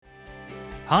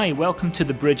Hi, welcome to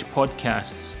the Bridge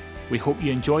Podcasts. We hope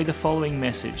you enjoy the following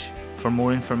message. For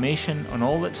more information on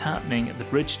all that's happening at the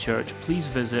Bridge Church, please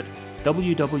visit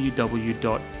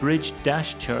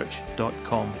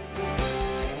www.bridge-church.com.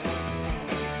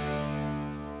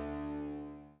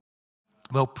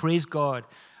 Well, praise God.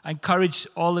 I encourage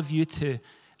all of you to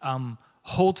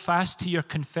hold fast to your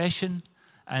confession.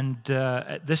 And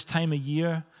at this time of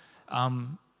year,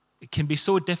 it can be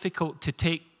so difficult to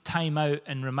take time out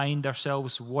and remind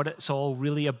ourselves what it's all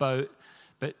really about.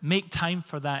 But make time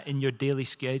for that in your daily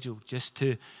schedule, just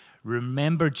to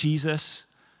remember Jesus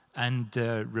and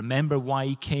remember why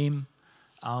he came.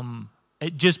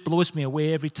 It just blows me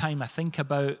away every time I think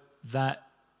about that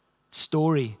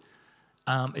story.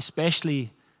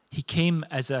 Especially, he came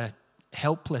as a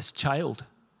helpless child.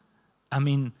 I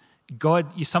mean,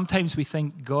 God, sometimes we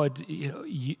think, God,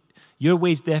 your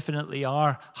ways definitely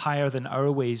are higher than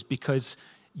our ways, because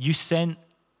you sent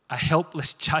a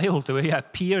helpless child who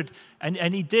appeared,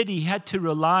 and he did. He had to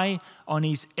rely on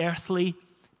his earthly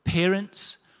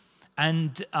parents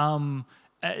and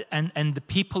the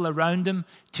people around him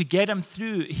to get him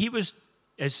through. He was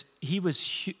as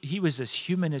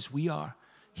human as we are.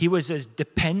 He was as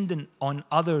dependent on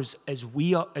others as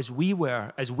we are.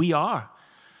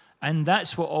 And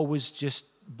that's what always just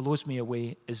blows me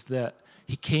away, is that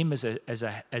he came as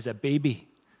a baby.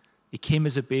 He came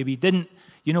as a baby.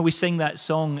 We sing that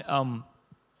song,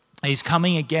 he's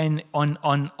coming again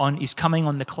he's coming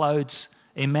on the clouds.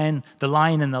 Amen. The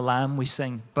Lion and the Lamb we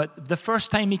sing. But the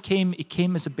first time he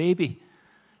came as a baby.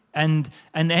 And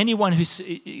anyone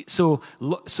so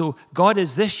God,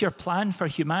 is this your plan for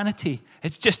humanity?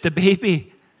 It's just a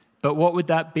baby. But what would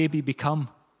that baby become?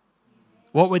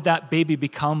 What would that baby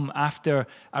become after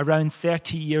around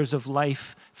 30 years of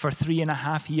life? For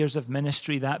 3.5 years of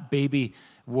ministry, that baby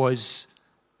was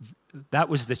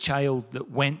the child that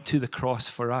went to the cross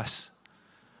for us.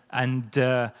 And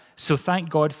so thank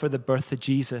God for the birth of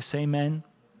Jesus. Amen.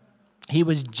 He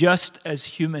was just as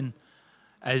human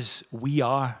as we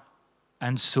are.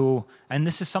 And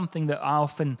this is something that I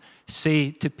often say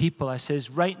to people. I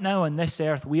says, right now on this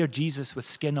earth, we are Jesus with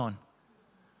skin on.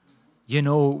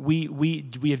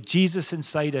 We have Jesus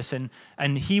inside us, and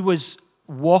he was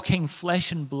walking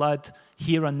flesh and blood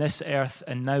here on this earth,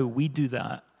 and now we do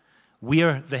that. We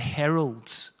are the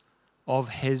heralds of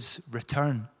his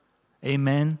return.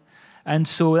 Amen. And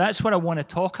so that's what I want to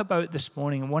talk about this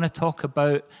morning. I want to talk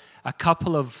about a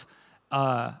couple of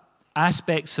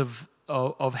aspects of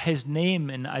his name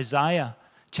in Isaiah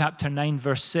chapter 9,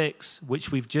 verse 6,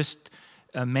 which we've just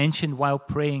mentioned while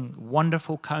praying.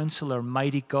 Wonderful Counselor,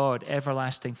 Mighty God,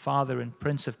 Everlasting Father, and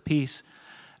Prince of Peace.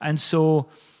 And so,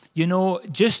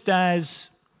 just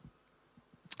as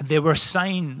there were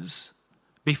signs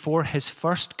before his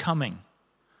first coming,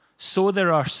 so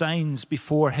there are signs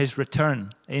before his return.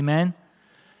 Amen?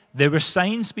 There were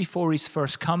signs before his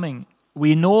first coming.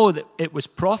 We know that it was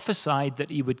prophesied that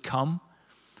he would come.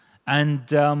 And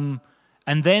then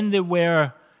there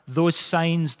were those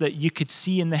signs that you could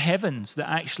see in the heavens that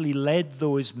actually led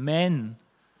those men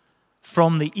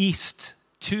from the east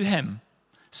to him.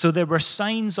 So there were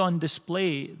signs on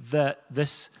display that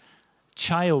this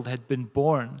child had been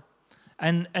born.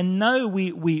 And now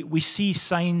we see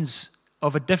signs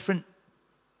of a different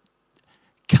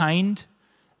kind.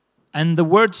 And the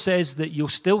word says that you'll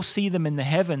still see them in the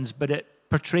heavens, but it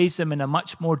portrays them in a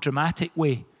much more dramatic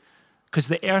way. Because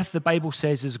the earth, the Bible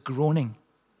says, is groaning.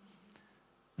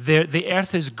 The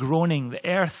earth is groaning. The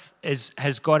earth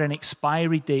has got an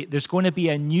expiry date. There's going to be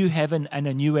a new heaven and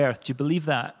a new earth. Do you believe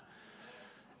that?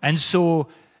 And so,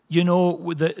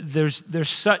 there's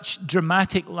such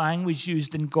dramatic language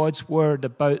used in God's word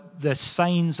about the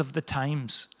signs of the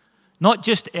times. Not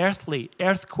just earthly,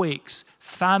 earthquakes,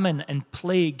 famine, and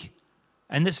plague.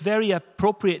 And it's very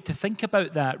appropriate to think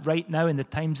about that right now in the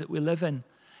times that we live in.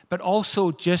 But also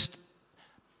just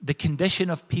the condition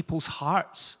of people's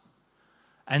hearts.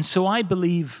 And so I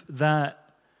believe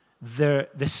that the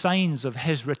signs of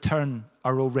his return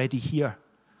are already here.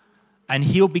 And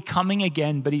he'll be coming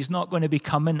again, but he's not going to be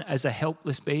coming as a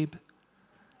helpless babe.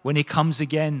 When he comes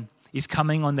again, he's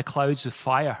coming on the clouds of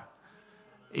fire.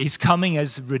 He's coming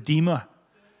as Redeemer.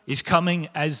 He's coming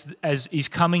as he's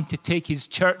coming to take his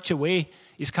church away.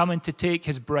 He's coming to take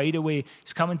his bride away.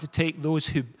 He's coming to take those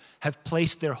who have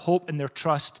placed their hope and their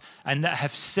trust and that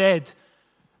have said,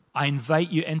 I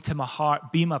invite you into my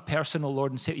heart, be my personal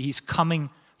Lord and Savior. He's coming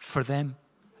for them.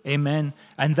 Amen.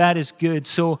 And that is good.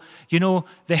 So,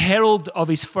 the herald of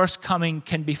his first coming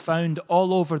can be found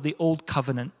all over the Old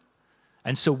Covenant.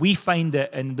 And so we find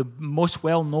it, and the most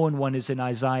well-known one is in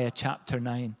Isaiah chapter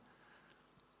 9.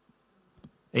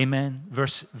 Amen.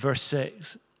 Verse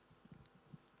 6.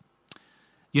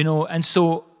 And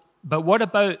so, but what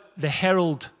about the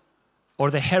herald or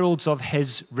the heralds of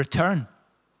his return?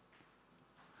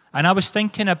 And I was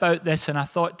thinking about this and I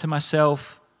thought to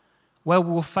myself, well,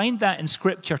 we'll find that in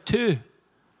Scripture too.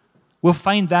 We'll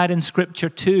find that in Scripture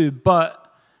too,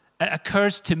 but it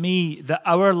occurs to me that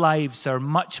our lives are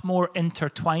much more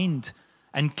intertwined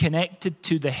and connected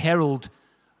to the herald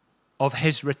of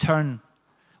his return.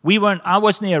 I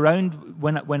wasn't around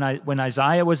when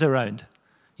Isaiah was around.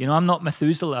 I'm not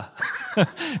Methuselah.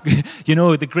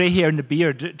 The gray hair and the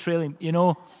beard trailing.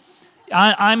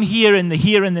 I'm here in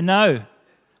the now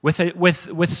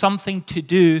with something to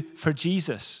do for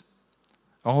Jesus.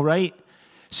 All right?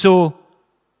 So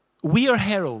we are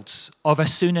heralds of a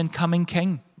soon and coming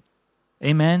King.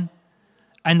 Amen?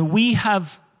 And we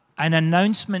have an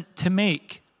announcement to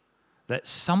make that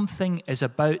something is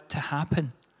about to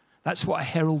happen. That's what a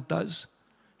herald does.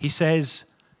 He says,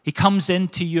 he comes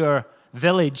into your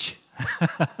village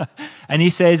and he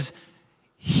says,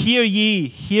 hear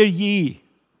ye,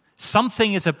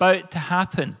 something is about to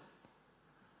happen.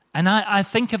 And I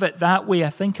think of it that way. I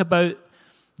think about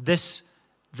this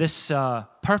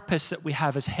purpose that we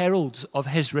have as heralds of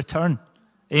his return.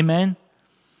 Amen?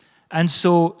 And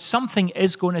so something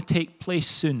is going to take place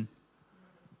soon.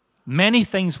 Many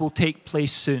things will take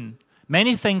place soon.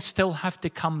 Many things still have to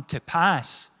come to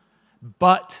pass,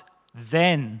 but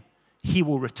then he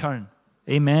will return.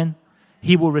 Amen?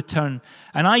 He will return.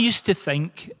 And I used to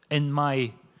think in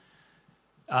my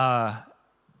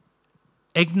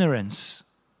ignorance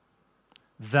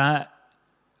that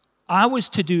I was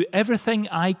to do everything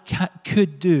I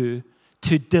could do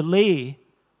to delay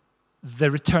the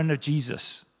return of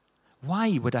Jesus.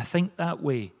 Why would I think that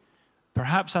way?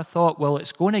 Perhaps I thought, well,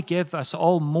 it's going to give us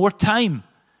all more time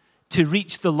to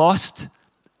reach the lost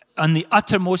on the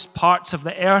uttermost parts of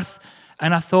the earth.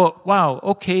 And I thought, wow,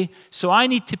 okay, so I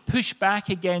need to push back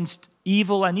against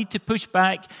evil. I need to push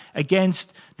back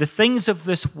against the things of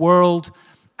this world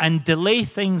and delay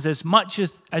things as much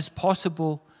as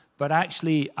possible. But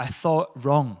actually, I thought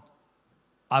wrong.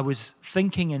 I was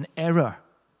thinking in error.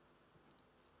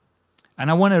 And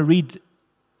I want to read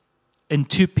in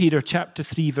 2 Peter chapter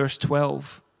 3, verse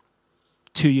 12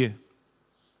 to you.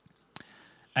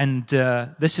 And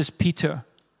this is Peter.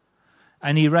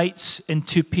 And he writes in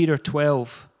 2 Peter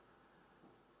 12.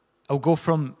 We'll go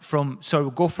from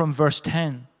verse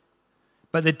 10.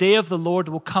 But the day of the Lord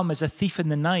will come as a thief in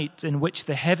the night, in which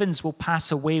the heavens will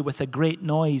pass away with a great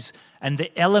noise, and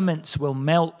the elements will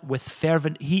melt with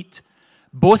fervent heat.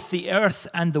 Both the earth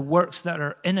and the works that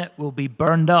are in it will be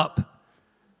burned up.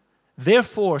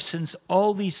 Therefore, since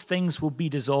all these things will be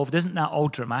dissolved, isn't that all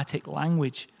dramatic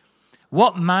language?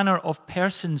 What manner of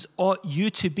persons ought you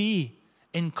to be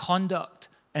in conduct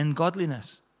and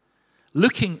godliness?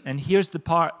 Looking, and here's the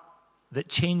part that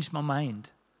changed my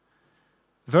mind.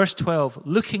 Verse 12,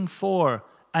 looking for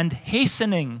and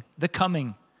hastening the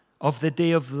coming of the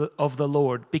day of the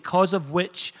Lord, because of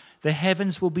which the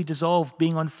heavens will be dissolved,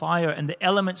 being on fire, and the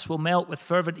elements will melt with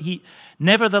fervent heat.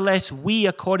 Nevertheless, we,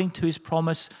 according to his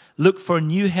promise, look for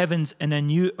new heavens and a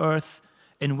new earth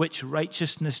in which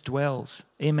righteousness dwells.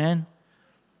 Amen?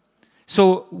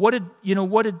 So what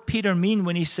did Peter mean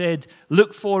when he said,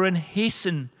 look for and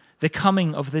hasten the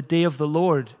coming of the day of the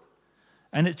Lord?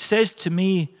 And it says to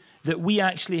me that we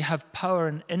actually have power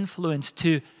and influence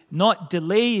to not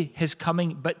delay his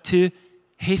coming, but to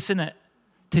hasten it,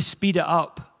 to speed it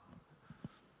up.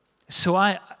 So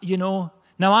now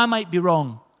I might be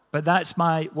wrong, but that's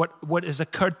what has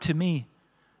occurred to me,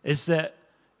 is that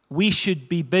we should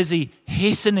be busy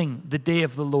hastening the day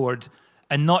of the Lord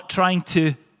and not trying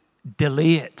to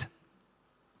delay it.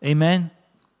 Amen?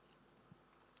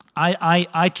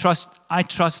 I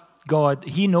trust God.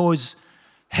 He knows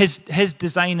his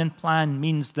design and plan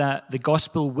means that the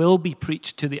gospel will be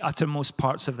preached to the uttermost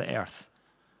parts of the earth.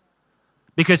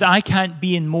 Because I can't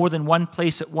be in more than one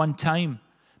place at one time.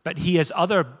 But he has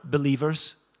other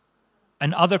believers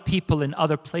and other people in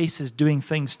other places doing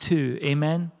things too.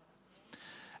 Amen?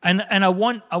 And I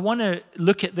want to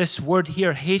look at this word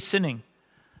here, hastening.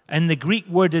 And the Greek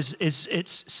word it's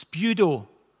spudo,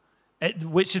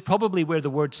 which is probably where the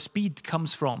word speed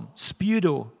comes from.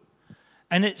 Spudo.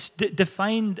 And it's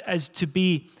defined as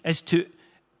to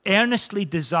earnestly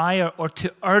desire or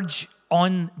to urge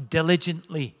on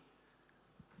diligently.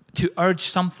 To urge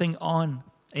something on.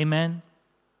 Amen?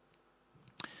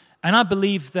 And I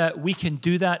believe that we can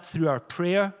do that through our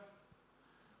prayer.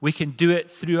 We can do it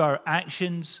through our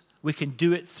actions. We can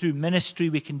do it through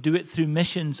ministry. We can do it through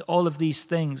missions, all of these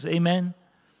things. Amen?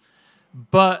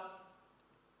 But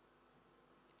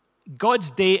God's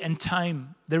date and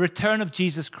time, the return of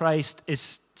Jesus Christ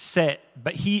is set,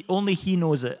 but only He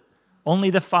knows it. Only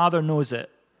the Father knows it.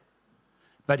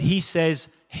 But He says,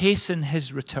 hasten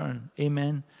His return.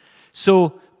 Amen.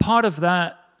 So part of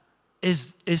that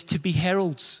is to be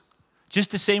heralds.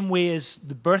 Just the same way as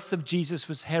the birth of Jesus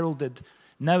was heralded,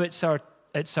 now it's our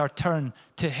turn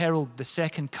to herald the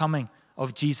second coming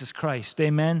of Jesus Christ.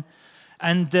 Amen.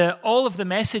 And all of the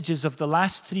messages of the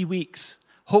last 3 weeks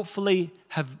hopefully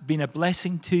have been a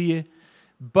blessing to you,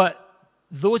 but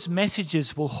those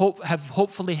messages have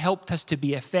hopefully helped us to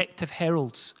be effective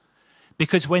heralds,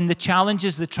 because when the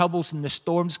challenges, the troubles, and the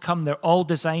storms come, they're all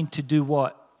designed to do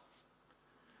what?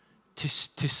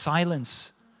 To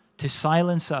silence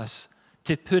us,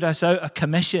 to put us out of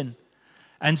commission.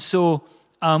 And so,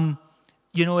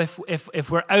 if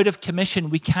we're out of commission,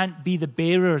 we can't be the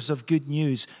bearers of good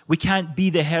news. We can't be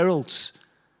the heralds.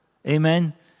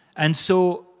 Amen. And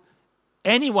so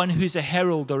anyone who's a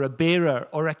herald or a bearer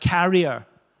or a carrier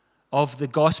of the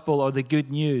gospel or the good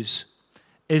news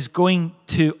is going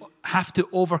to have to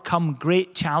overcome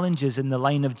great challenges in the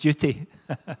line of duty.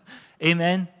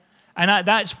 Amen. And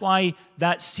that's why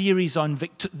that series on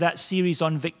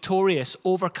Victorious,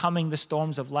 Overcoming the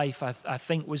Storms of Life, I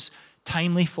think was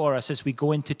timely for us as we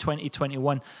go into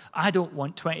 2021. I don't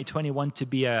want 2021 to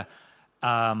be a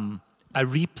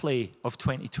replay of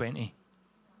 2020.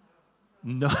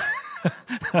 No,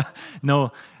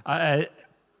 no. I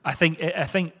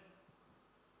think.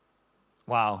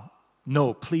 Wow.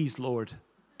 No, please, Lord,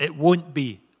 it won't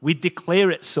be. We declare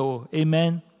it so.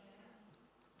 Amen.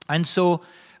 And so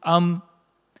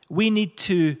we need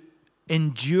to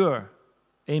endure.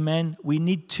 Amen. We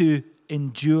need to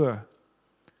endure.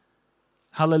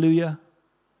 Hallelujah.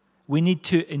 We need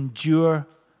to endure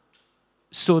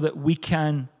so that we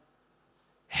can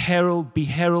be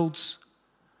heralds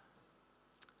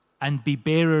and be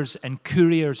bearers and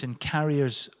couriers and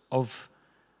carriers of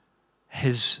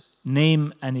His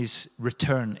name and His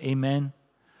return. Amen.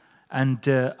 And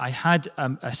I had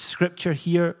a scripture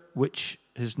here which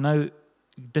has now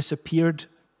disappeared.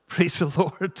 Praise the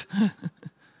Lord.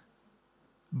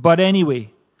 But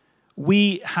anyway,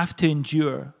 we have to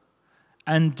endure.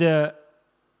 And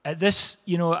at this,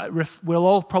 we'll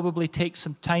all probably take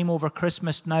some time over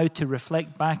Christmas now to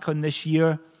reflect back on this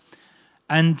year.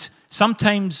 And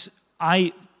sometimes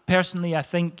I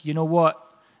think, you know what,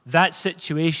 that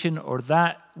situation or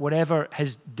that whatever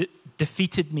has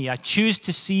defeated me. I choose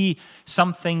to see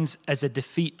some things as a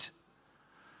defeat.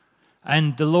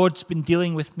 And the Lord's been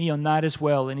dealing with me on that as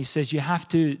well. And He says, you have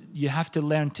to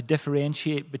learn to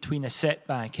differentiate between a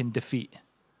setback and defeat.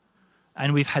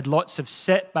 And we've had lots of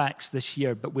setbacks this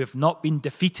year, but we've not been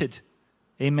defeated.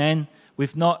 Amen.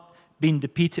 We've not been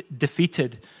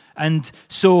defeated. And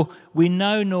so we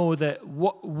now know that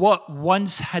what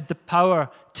once had the power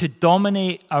to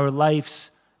dominate our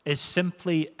lives is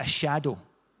simply a shadow.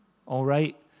 All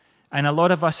right? And a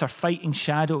lot of us are fighting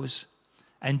shadows.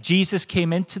 And Jesus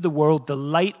came into the world, the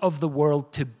light of the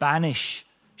world, to banish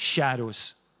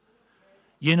shadows.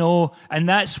 And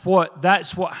that's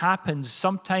what happens.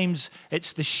 Sometimes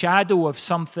it's the shadow of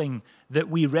something that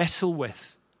we wrestle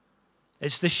with.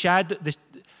 It's the shadow,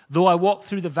 though I walk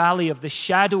through the valley of the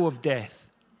shadow of death.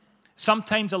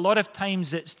 Sometimes, a lot of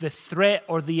times, it's the threat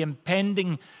or the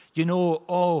impending,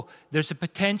 there's a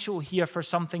potential here for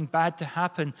something bad to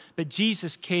happen. But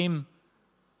Jesus came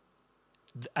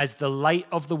as the light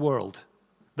of the world.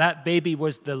 That baby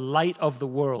was the light of the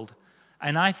world.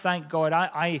 And I thank God.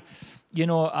 I'm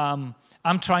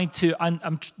trying to.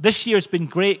 This year's been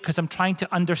great because I'm trying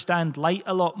to understand light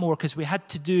a lot more, because we had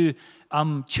to do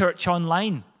church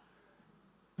online,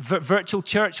 virtual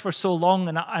church for so long,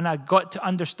 and I got to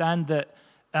understand that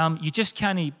you just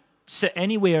can't sit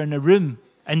anywhere in a room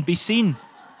and be seen,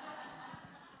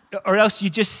 or else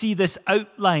you just see this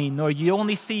outline, or you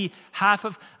only see half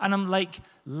of. And I'm like,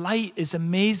 light is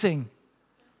amazing,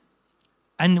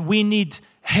 and we need.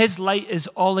 His light is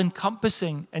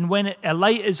all-encompassing. And when a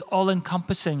light is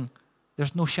all-encompassing,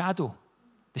 there's no shadow.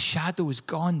 The shadow is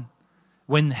gone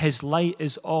when His light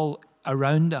is all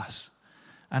around us.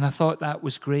 And I thought that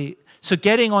was great. So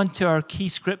getting on to our key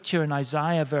scripture in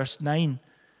Isaiah verse 9,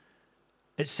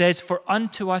 it says, "For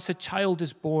unto us a child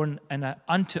is born, and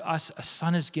unto us a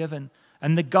son is given,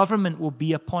 and the government will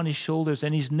be upon His shoulders,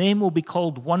 and His name will be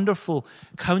called Wonderful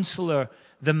Counselor,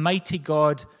 the Mighty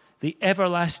God, the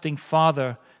Everlasting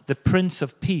Father, the Prince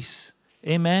of Peace."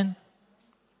 Amen.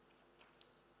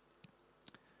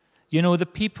 The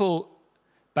people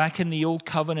back in the Old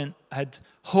Covenant had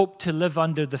hoped to live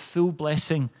under the full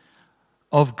blessing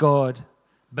of God,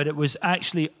 but it was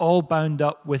actually all bound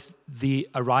up with the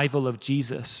arrival of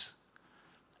Jesus.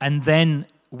 And then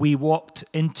we walked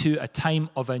into a time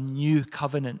of a new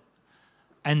covenant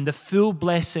and the full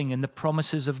blessing and the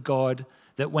promises of God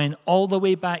that went all the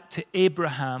way back to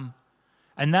Abraham.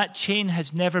 And that chain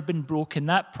has never been broken.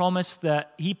 That promise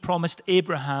that he promised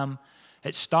Abraham,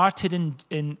 it started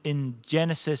in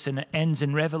Genesis and it ends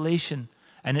in Revelation.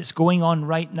 And it's going on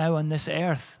right now on this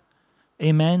earth.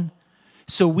 Amen.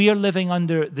 So we are living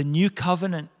under the new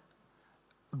covenant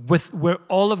where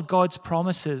all of God's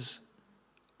promises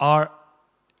are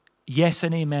yes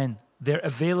and amen. They're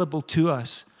available to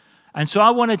us. And so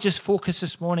I want to just focus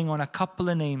this morning on a couple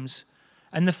of names.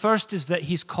 And the first is that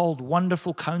he's called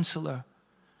Wonderful Counselor.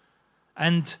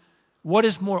 And what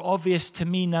is more obvious to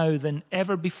me now than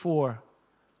ever before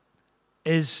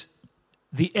is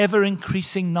the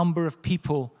ever-increasing number of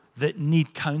people that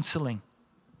need counseling.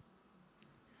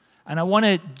 And I want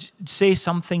to say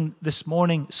something this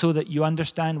morning so that you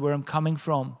understand where I'm coming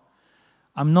from.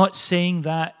 I'm not saying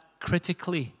that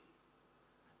critically.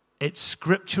 It's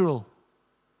scriptural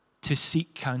to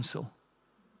seek counsel.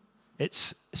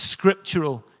 It's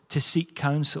scriptural to seek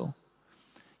counsel.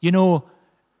 You know,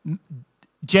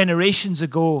 generations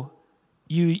ago,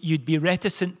 you'd be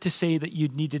reticent to say that you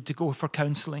needed to go for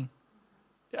counseling.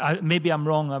 Maybe I'm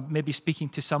wrong. I'm maybe speaking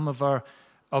to some of our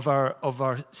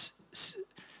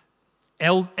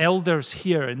elders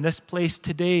here in this place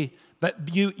today.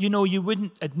 But you know, you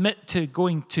wouldn't admit to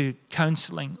going to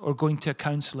counseling or going to a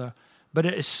counselor. But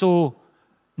it is so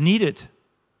needed.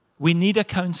 We need a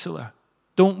counselor,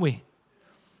 don't we?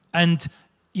 And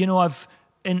you know, I've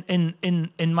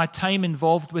in my time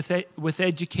involved with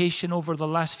education over the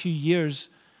last few years,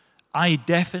 I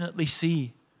definitely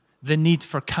see the need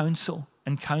for counsel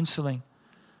and counseling.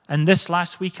 And this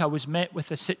last week I was met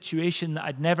with a situation that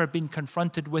I'd never been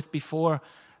confronted with before.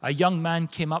 A young man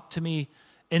came up to me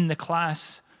in the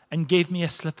class and gave me a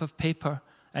slip of paper,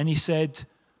 and he said,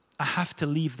 I have to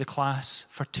leave the class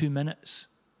for 2 minutes.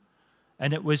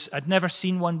 And I'd never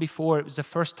seen one before. It was the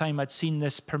first time I'd seen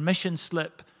this permission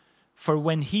slip for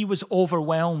when he was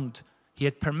overwhelmed, he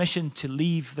had permission to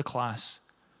leave the class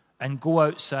and go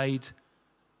outside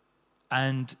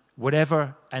and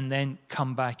whatever, and then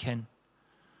come back in.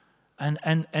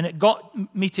 And it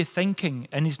got me to thinking,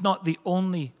 and he's not the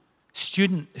only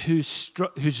student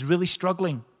who's really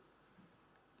struggling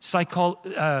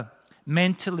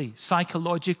mentally,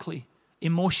 psychologically,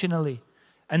 emotionally,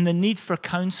 and the need for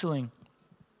counseling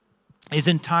is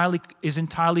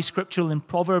entirely scriptural. In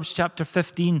Proverbs chapter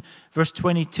 15, verse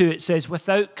 22, it says,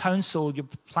 without counsel, your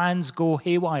plans go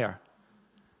haywire.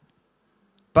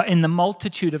 But in the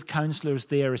multitude of counselors,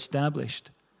 they are established.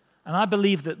 And I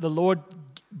believe that the Lord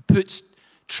puts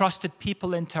trusted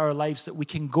people into our lives that we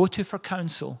can go to for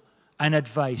counsel and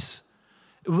advice.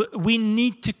 We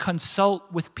need to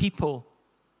consult with people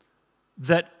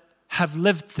that have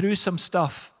lived through some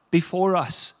stuff before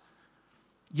us,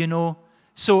 you know.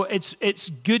 So it's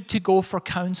good to go for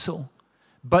counsel,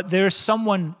 but there's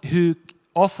someone who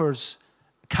offers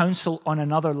counsel on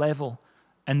another level,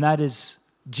 and that is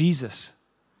Jesus,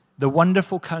 the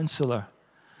wonderful counselor.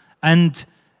 And,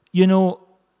 you know,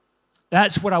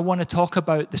 that's what I want to talk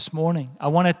about this morning. I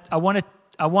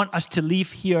want us to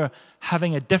leave here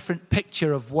having a different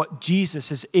picture of what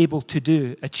Jesus is able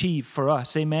to achieve for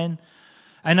us. Amen?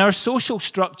 And our social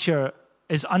structure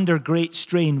is under great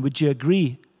strain. Would you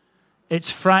agree? It's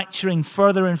fracturing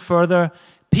further and further.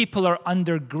 People are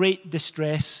under great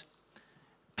distress.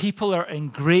 People are in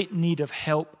great need of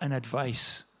help and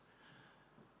advice.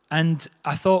 And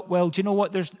I thought, well, do you know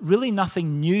what? There's really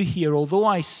nothing new here, although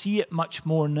I see it much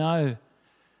more now.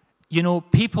 You know,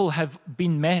 people have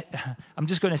been I'm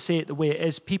just going to say it the way it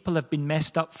is. People have been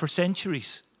messed up for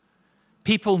centuries.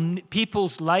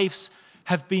 People's lives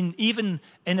have been, even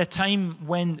in a time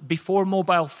when before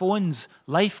mobile phones,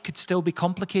 life could still be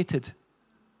complicated.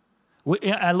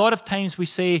 A lot of times we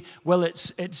say, well,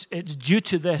 it's due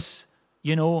to this,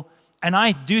 you know. And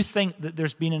I do think that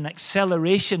there's been an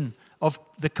acceleration of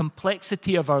the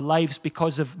complexity of our lives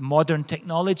because of modern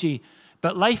technology.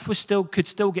 But life could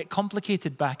still get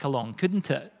complicated back along, couldn't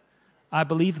it? I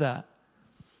believe that.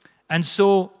 And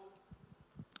so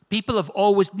people have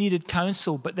always needed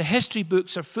counsel, but the history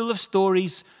books are full of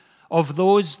stories of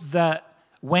those that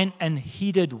went and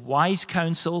heeded wise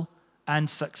counsel and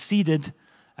succeeded,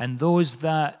 and those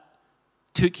that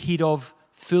took heed of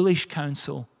foolish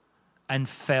counsel and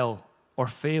fell or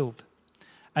failed.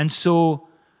 And so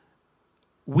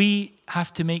we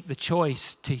have to make the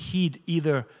choice to heed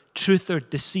either truth or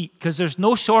deceit, because there's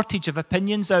no shortage of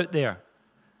opinions out there.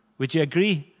 Would you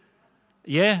agree?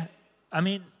 Yeah. I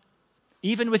mean,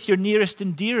 even with your nearest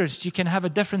and dearest, you can have a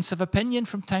difference of opinion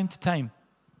from time to time,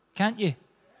 can't you?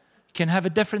 You can have a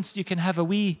difference. You can have a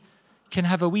wee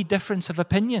difference of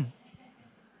opinion.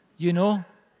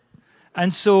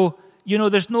 And so,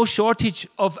 there's no shortage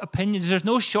of opinions. There's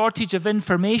no shortage of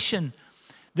information.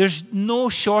 There's no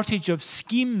shortage of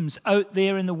schemes out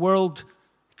there in the world.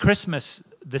 Christmas,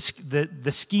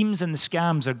 the schemes and the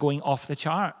scams are going off the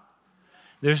chart.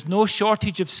 There's no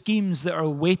shortage of schemes that are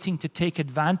waiting to take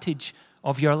advantage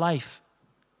of your life.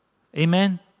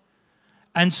 Amen?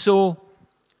 And so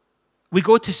we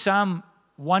go to Psalm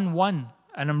 1:1,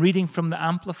 and I'm reading from the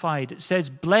Amplified. It says,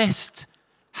 "Blessed,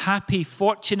 happy,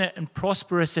 fortunate, and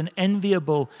prosperous and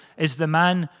enviable is the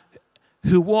man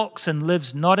who walks and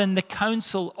lives not in the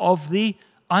counsel of the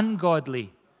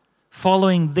ungodly,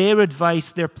 following their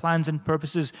advice, their plans and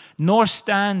purposes, nor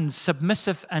stands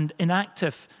submissive and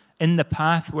inactive in the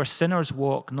path where sinners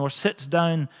walk, nor sits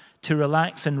down to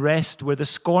relax and rest where the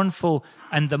scornful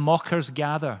and the mockers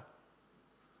gather."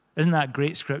 Isn't that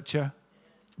great scripture?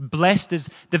 Blessed is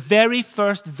the very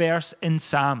first verse in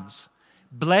Psalms.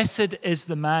 Blessed is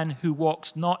the man who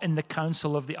walks not in the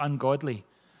counsel of the ungodly.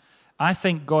 I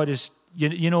think God is,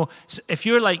 if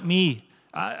you're like me,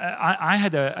 I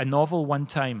had a novel one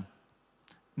time.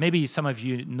 Maybe some of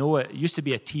you know it. It used to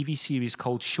be a TV series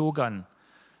called Shogun.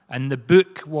 And the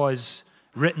book was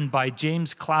written by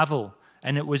James Clavell.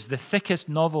 And it was the thickest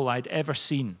novel I'd ever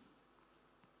seen.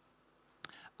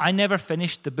 I never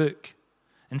finished the book.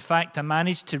 In fact, I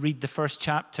managed to read the first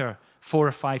chapter 4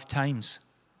 or 5 times.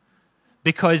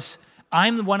 Because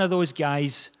I'm one of those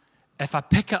guys, if I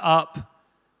pick it up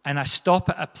and I stop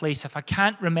at a place, if I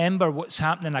can't remember what's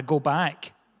happening, I go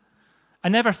back. I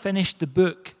never finished the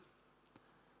book.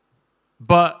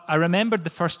 But I remembered the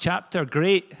first chapter,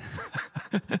 great.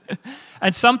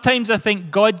 And sometimes I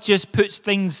think God just puts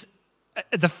things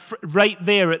right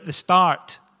there at the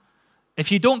start.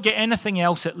 If you don't get anything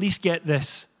else, at least get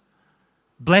this.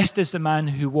 Blessed is the man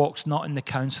who walks not in the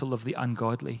counsel of the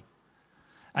ungodly.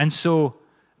 And so,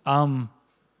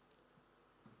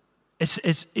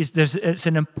 it's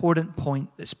an important point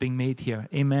that's being made here.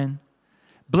 Amen.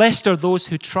 Blessed are those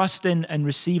who trust in and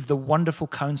receive the wonderful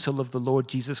counsel of the Lord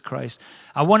Jesus Christ.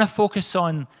 I want to focus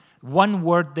on one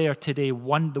word there today,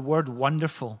 the word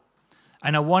wonderful.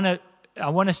 And I want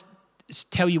to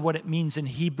tell you what it means in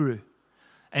Hebrew.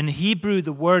 In Hebrew,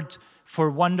 the word for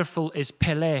wonderful is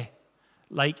Pele,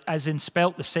 like as in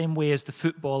spelt the same way as the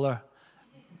footballer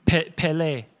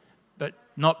Pele, but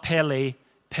not Pele.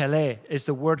 Pele is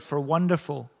the word for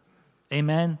wonderful.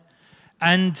 Amen.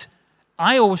 And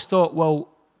I always thought, well,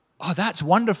 that's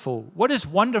wonderful. What does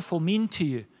wonderful mean to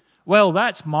you? Well,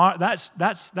 that's marvelous.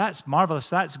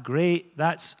 That's great.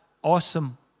 That's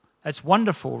awesome. That's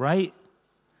wonderful, right?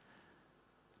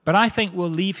 But I think we'll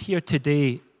leave here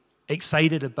today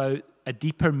excited about a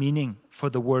deeper meaning for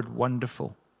the word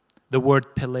wonderful, the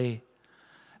word Pele.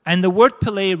 And the word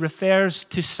Pele refers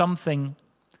to something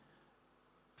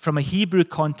from a Hebrew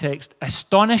context,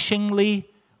 astonishingly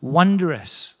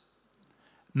wondrous,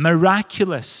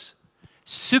 miraculous,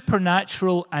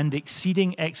 supernatural, and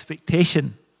exceeding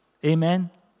expectation.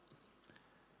 Amen?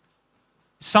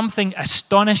 Something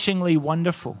astonishingly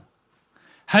wonderful.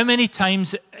 How many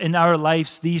times in our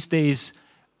lives these days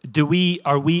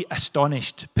are we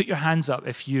astonished? Put your hands up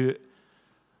if you...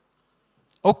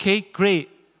 Okay, great.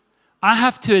 I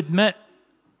have to admit,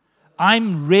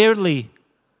 I'm rarely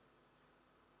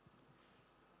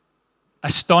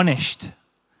astonished.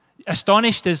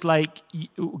 Astonished is like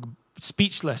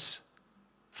speechless,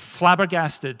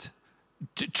 flabbergasted.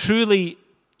 Truly,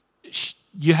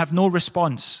 you have no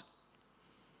response.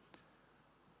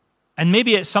 And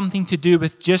maybe it's something to do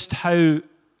with just how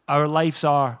our lives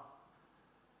are.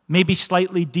 Maybe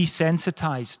slightly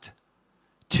desensitized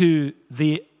to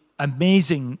the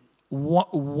amazing,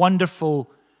 wonderful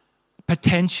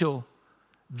potential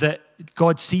that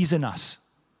God sees in us.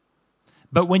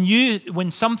 But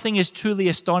when something is truly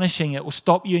astonishing, it will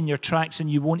stop you in your tracks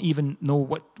and you won't even know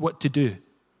what to do.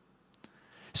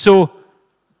 So,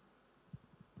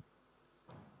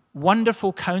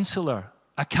 wonderful counselor,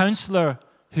 a counselor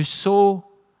who's so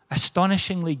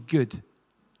astonishingly good,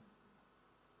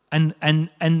 and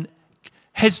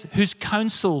whose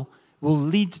counsel will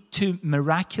lead to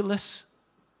miraculous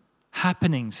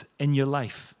happenings in your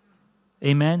life.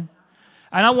 Amen.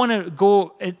 And I want to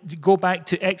go back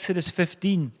to Exodus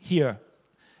 15 here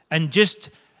and just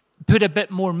put a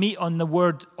bit more meat on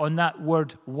that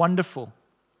word wonderful.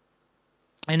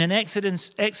 And in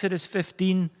Exodus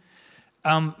 15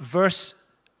 verse,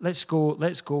 let's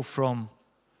go from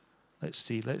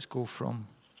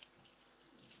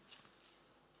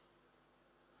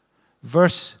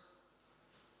verse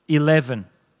 11.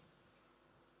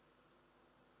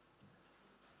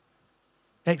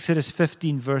 Exodus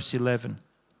 15, verse 11.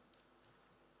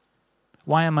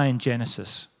 Why am I in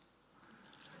Genesis?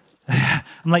 I'm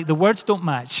like, the words don't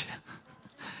match.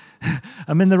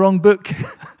 I'm in the wrong book.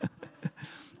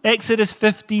 Exodus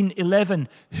 15, 11.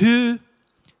 Who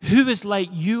is like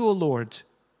you, O Lord,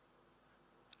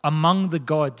 among the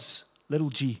gods, little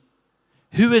g?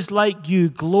 Who is like you,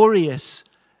 glorious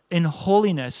in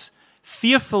holiness,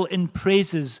 fearful in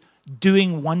praises,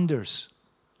 doing wonders?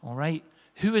 All right?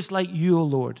 Who is like you, O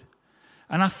Lord?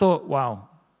 And I thought, wow,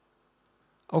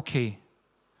 okay,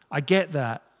 I get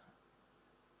that.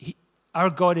 Our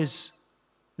God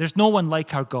there's no one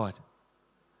like our God.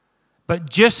 But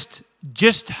just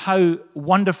how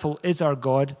wonderful is our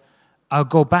God, I'll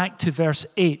go back to verse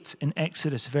 8 in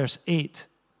Exodus, verse 8.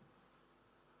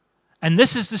 And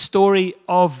this is the story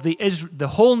of the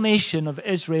whole nation of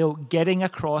Israel getting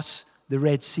across the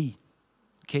Red Sea.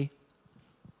 Okay?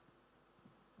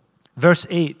 Verse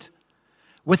 8.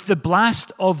 With the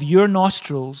blast of your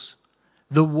nostrils,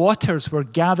 the waters were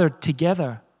gathered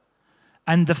together,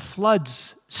 and the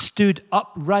floods stood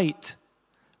upright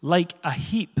like a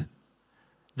heap.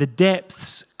 The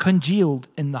depths congealed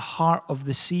in the heart of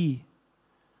the sea.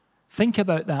 Think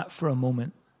about that for a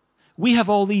moment. We have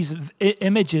all these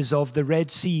images of the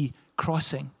Red Sea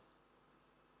crossing.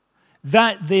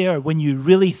 That there, when you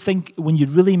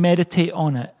really meditate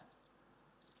on it,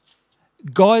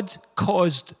 God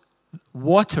caused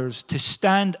waters to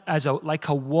stand like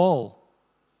a wall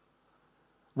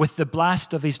with the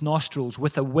blast of his nostrils,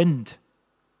 with a wind.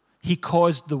 He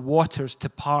caused the waters to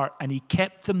part, and he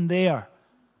kept them there.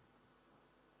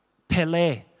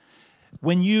 Pele.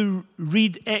 When you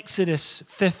read Exodus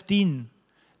 15,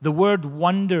 the word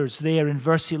wonders there in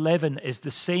verse 11 is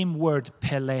the same word,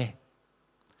 Pele.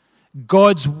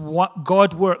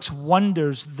 God works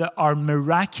wonders that are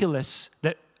miraculous,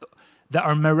 that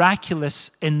are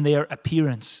miraculous in their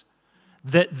appearance.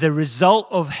 That the result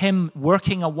of him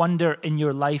working a wonder in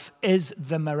your life is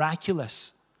the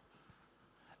miraculous.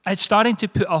 It's starting to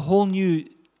put a whole new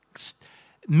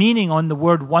meaning on the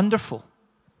word wonderful.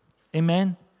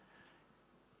 Amen?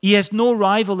 He has no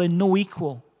rival and no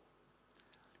equal.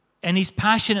 And he's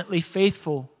passionately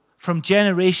faithful from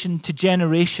generation to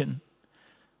generation.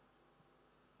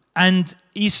 And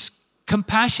his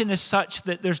compassion is such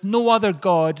that there's no other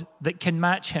God that can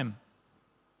match him.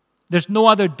 There's no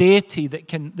other deity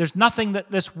there's nothing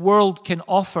that this world can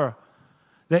offer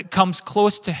that comes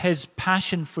close to his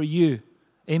passion for you.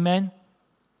 Amen?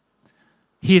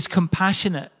 He is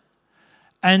compassionate.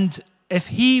 And if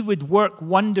he would work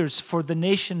wonders for the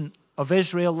nation of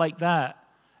Israel like that,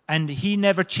 and he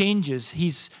never changes,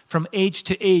 he's from age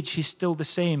to age, he's still the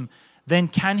same, then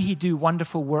can he do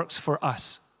wonderful works for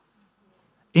us?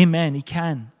 Amen, he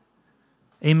can.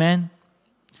 Amen?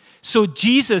 So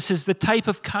Jesus is the type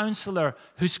of counselor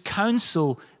whose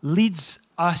counsel leads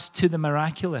us to the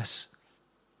miraculous.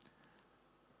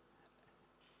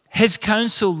 His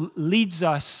counsel leads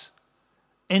us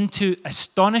into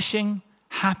astonishing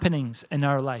happenings in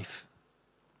our life.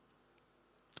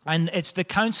 And it's the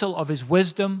counsel of his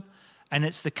wisdom, and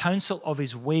it's the counsel of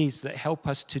his ways that help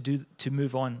us to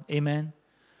move on. Amen?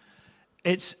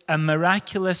 It's a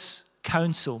miraculous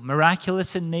counsel,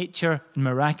 miraculous in nature and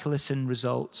miraculous in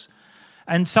results.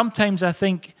 And sometimes I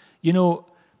think,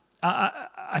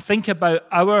 I think about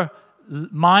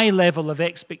my level of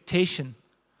expectation,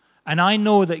 and I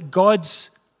know that God's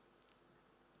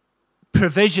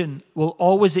provision will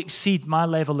always exceed my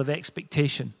level of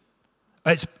expectation.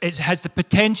 It has the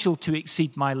potential to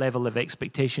exceed my level of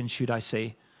expectation, should I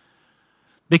say.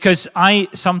 Because I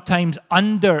sometimes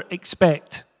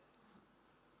under-expect.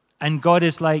 And God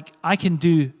is like, I can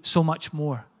do so much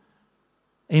more.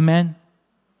 Amen?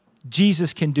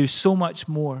 Jesus can do so much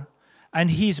more.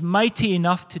 And he's mighty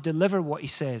enough to deliver what he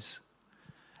says.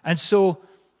 And so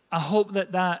I hope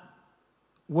that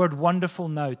word wonderful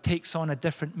now takes on a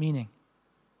different meaning.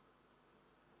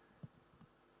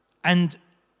 And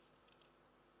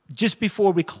just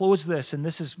before we close this, and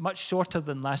this is much shorter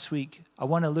than last week, I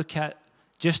want to look at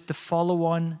just the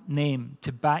follow-on name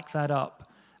to back that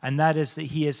up. And that is that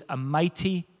he is a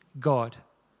mighty God.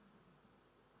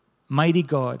 Mighty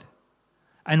God.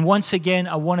 And once again,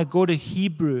 I want to go to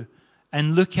Hebrew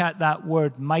and look at that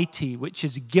word mighty, which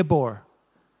is Gibor.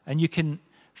 And you can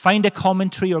find a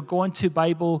commentary or go into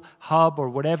Bible Hub or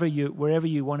wherever you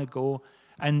want to go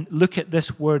and look at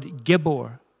this word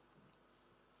Gibor.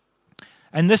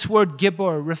 And this word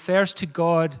Gibor refers to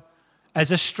God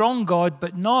as a strong God,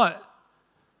 but not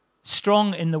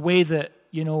strong in the way that,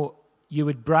 you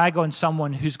would brag on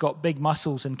someone who's got big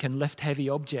muscles and can lift heavy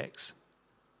objects.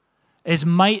 His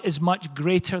might is much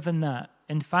greater than that.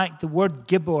 In fact, the word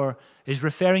Gibor is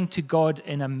referring to God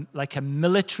in like a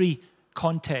military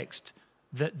context.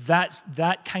 That's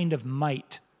that kind of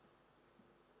might.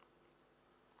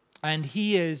 And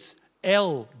he is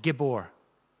El Gibor,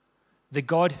 the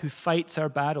God who fights our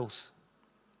battles.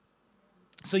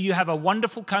 So you have a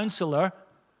wonderful counselor,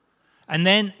 and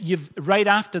then right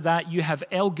after that you have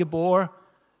El Gibor,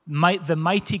 the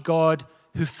mighty God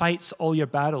who fights all your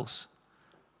battles,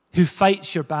 who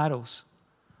fights your battles.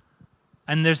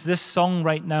 And there's this song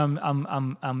right now,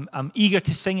 I'm eager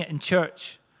to sing it in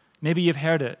church. Maybe you've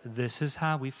heard it. This is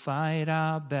how we fight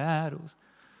our battles.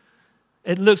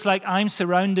 It looks like I'm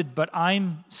surrounded, but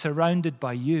I'm surrounded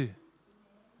by you.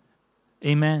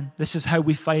 Amen. This is how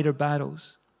we fight our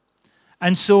battles.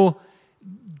 And so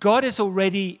God is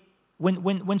already,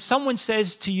 when someone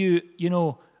says to you, you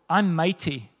know, I'm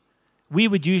mighty, we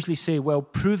would usually say, well,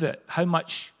 prove it. How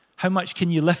much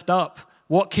can you lift up?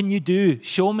 What can you do?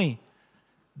 Show me.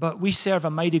 But we serve a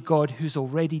mighty God who's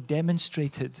already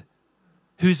demonstrated,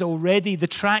 who's already, the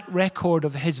track record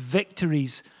of his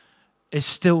victories is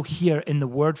still here in the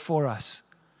word for us.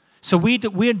 So we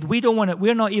don't want to,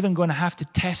 we're not even going to have to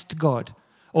test God,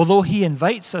 although he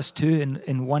invites us to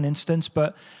in one instance,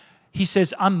 but he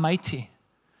says, I'm mighty.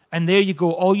 And there you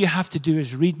go. All you have to do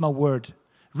is read my word.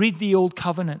 Read the old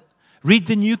covenant. Read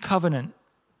the new covenant.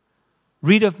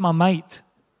 Read of my might.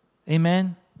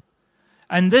 Amen.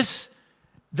 And this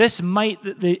might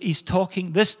that he's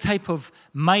talking, this type of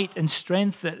might and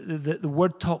strength that the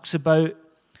word talks about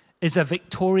is a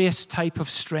victorious type of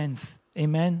strength.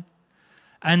 Amen.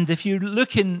 And if you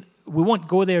look in, we won't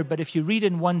go there, but if you read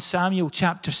in 1 Samuel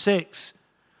chapter 6,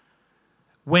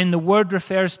 when the word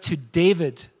refers to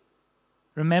David,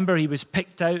 remember he was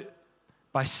picked out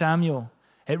by Samuel.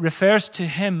 It refers to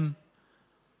him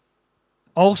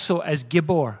also as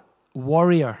Gibor,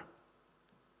 warrior.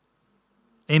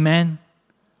 Amen.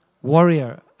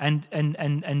 Warrior.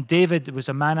 And David was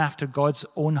a man after God's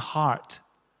own heart.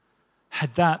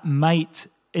 Had that might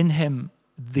in him,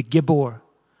 the Gibor.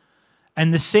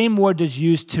 And the same word is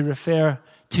used to refer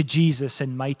to Jesus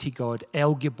and mighty God,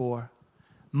 El Gibor,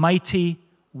 mighty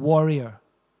warrior.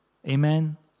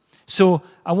 Amen. So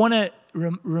I want to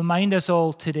remind us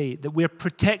all today that we're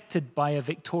protected by a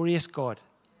victorious God.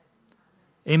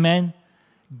 Amen.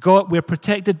 God, we're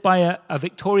protected by a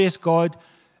victorious God.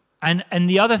 And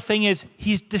the other thing is,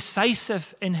 he's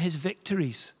decisive in his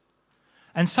victories.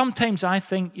 And sometimes I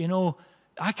think, you know,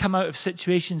 I come out of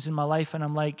situations in my life and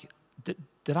I'm like,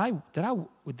 did I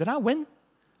win?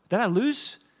 Did I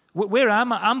lose? Where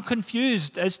am I? I'm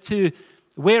confused as to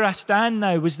where I stand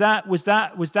now. Was that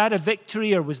a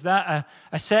victory or was that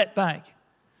a setback?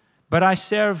 But I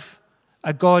serve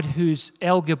a God who's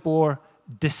El Gibor,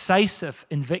 decisive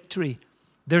in victory.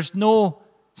 There's no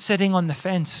sitting on the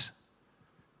fence.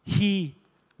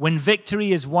 When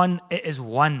victory is won, it is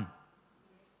won.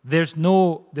 There's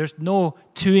no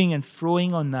toing and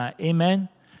froing on that. Amen?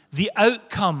 The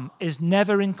outcome is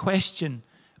never in question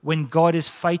when God is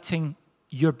fighting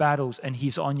your battles and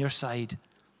he's on your side.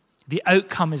 The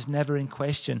outcome is never in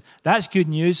question. That's good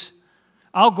news.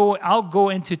 I'll go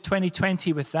into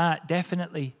 2020 with that,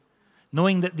 definitely,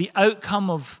 knowing that the outcome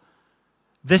of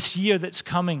this year that's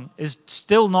coming is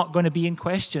still not going to be in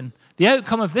question. The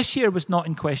outcome of this year was not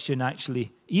in question,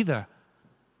 actually, either,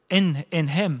 in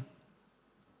him.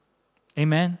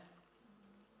 Amen?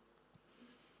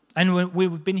 And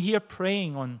we've been here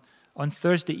praying on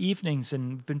Thursday evenings,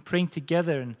 and we've been praying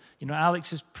together, and, you know,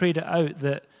 Alex has prayed it out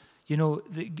that, you know,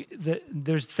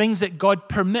 there's things that God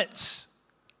permits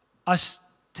us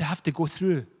to have to go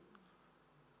through.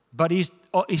 But he's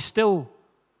still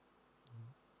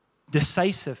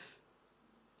decisive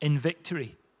in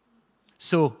victory.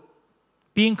 So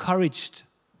be encouraged.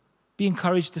 Be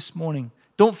encouraged this morning.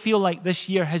 Don't feel like this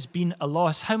year has been a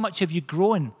loss. How much have you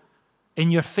grown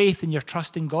in your faith and your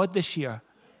trust in God this year?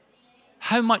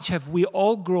 How much have we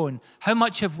all grown? How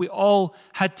much have we all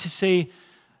had to say,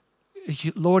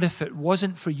 Lord, if it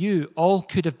wasn't for you, all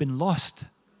could have been lost.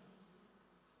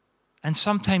 And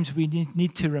sometimes we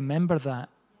need to remember that.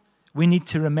 We need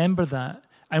to remember that.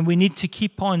 And we need to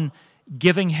keep on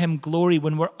giving him glory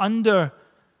when we're under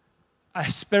a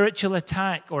spiritual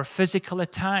attack or physical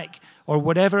attack or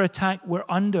whatever attack we're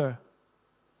under.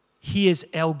 He is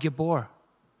El Gibor.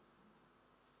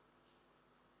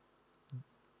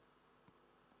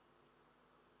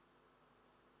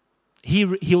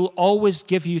 He'll always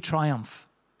give you triumph.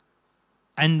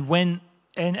 And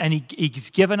he's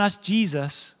given us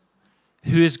Jesus,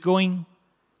 who is going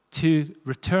to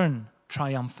return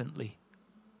triumphantly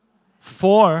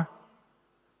for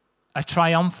a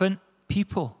triumphant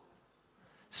people.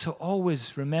 So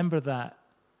always remember that.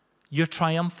 You're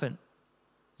triumphant.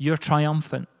 You're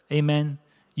triumphant. Amen.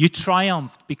 You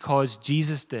triumphed because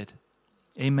Jesus did.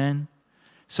 Amen.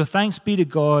 So thanks be to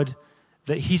God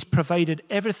that He's provided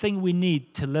everything we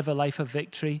need to live a life of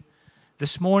victory.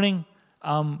 This morning,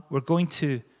 we're going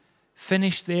to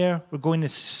finish there. We're going to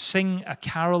sing a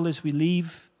carol as we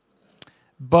leave.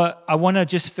 But I want to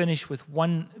just finish with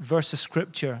one verse of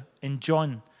Scripture in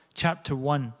John chapter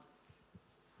 1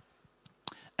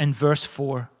 and verse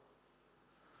 4.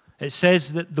 It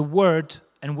says that the Word,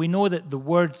 and we know that the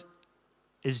Word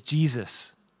is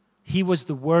Jesus. He was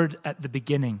the Word at the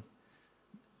beginning,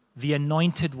 the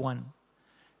Anointed One.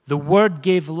 The Word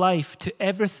gave life to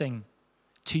everything,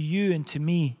 to you and to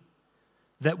me,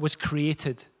 that was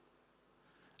created.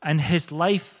 And His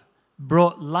life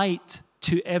brought light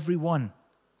to everyone.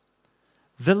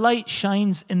 The light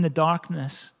shines in the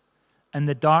darkness, and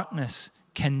the darkness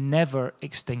can never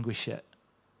extinguish it.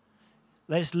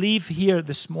 Let's leave here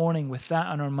this morning with that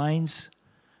on our minds,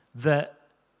 that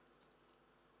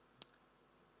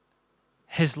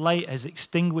His light has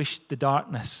extinguished the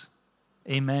darkness.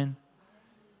 Amen.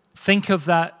 Think of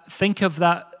that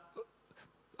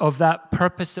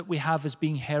purpose that we have as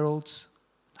being heralds.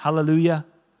 Hallelujah.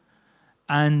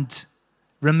 And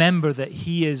remember that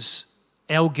He is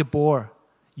El Gibor,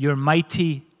 your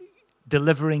mighty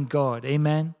delivering God.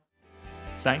 Amen.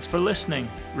 Thanks for listening.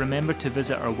 Remember to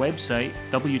visit our website,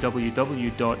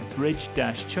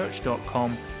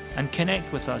 www.bridge-church.com, and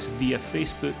connect with us via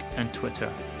Facebook and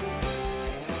Twitter.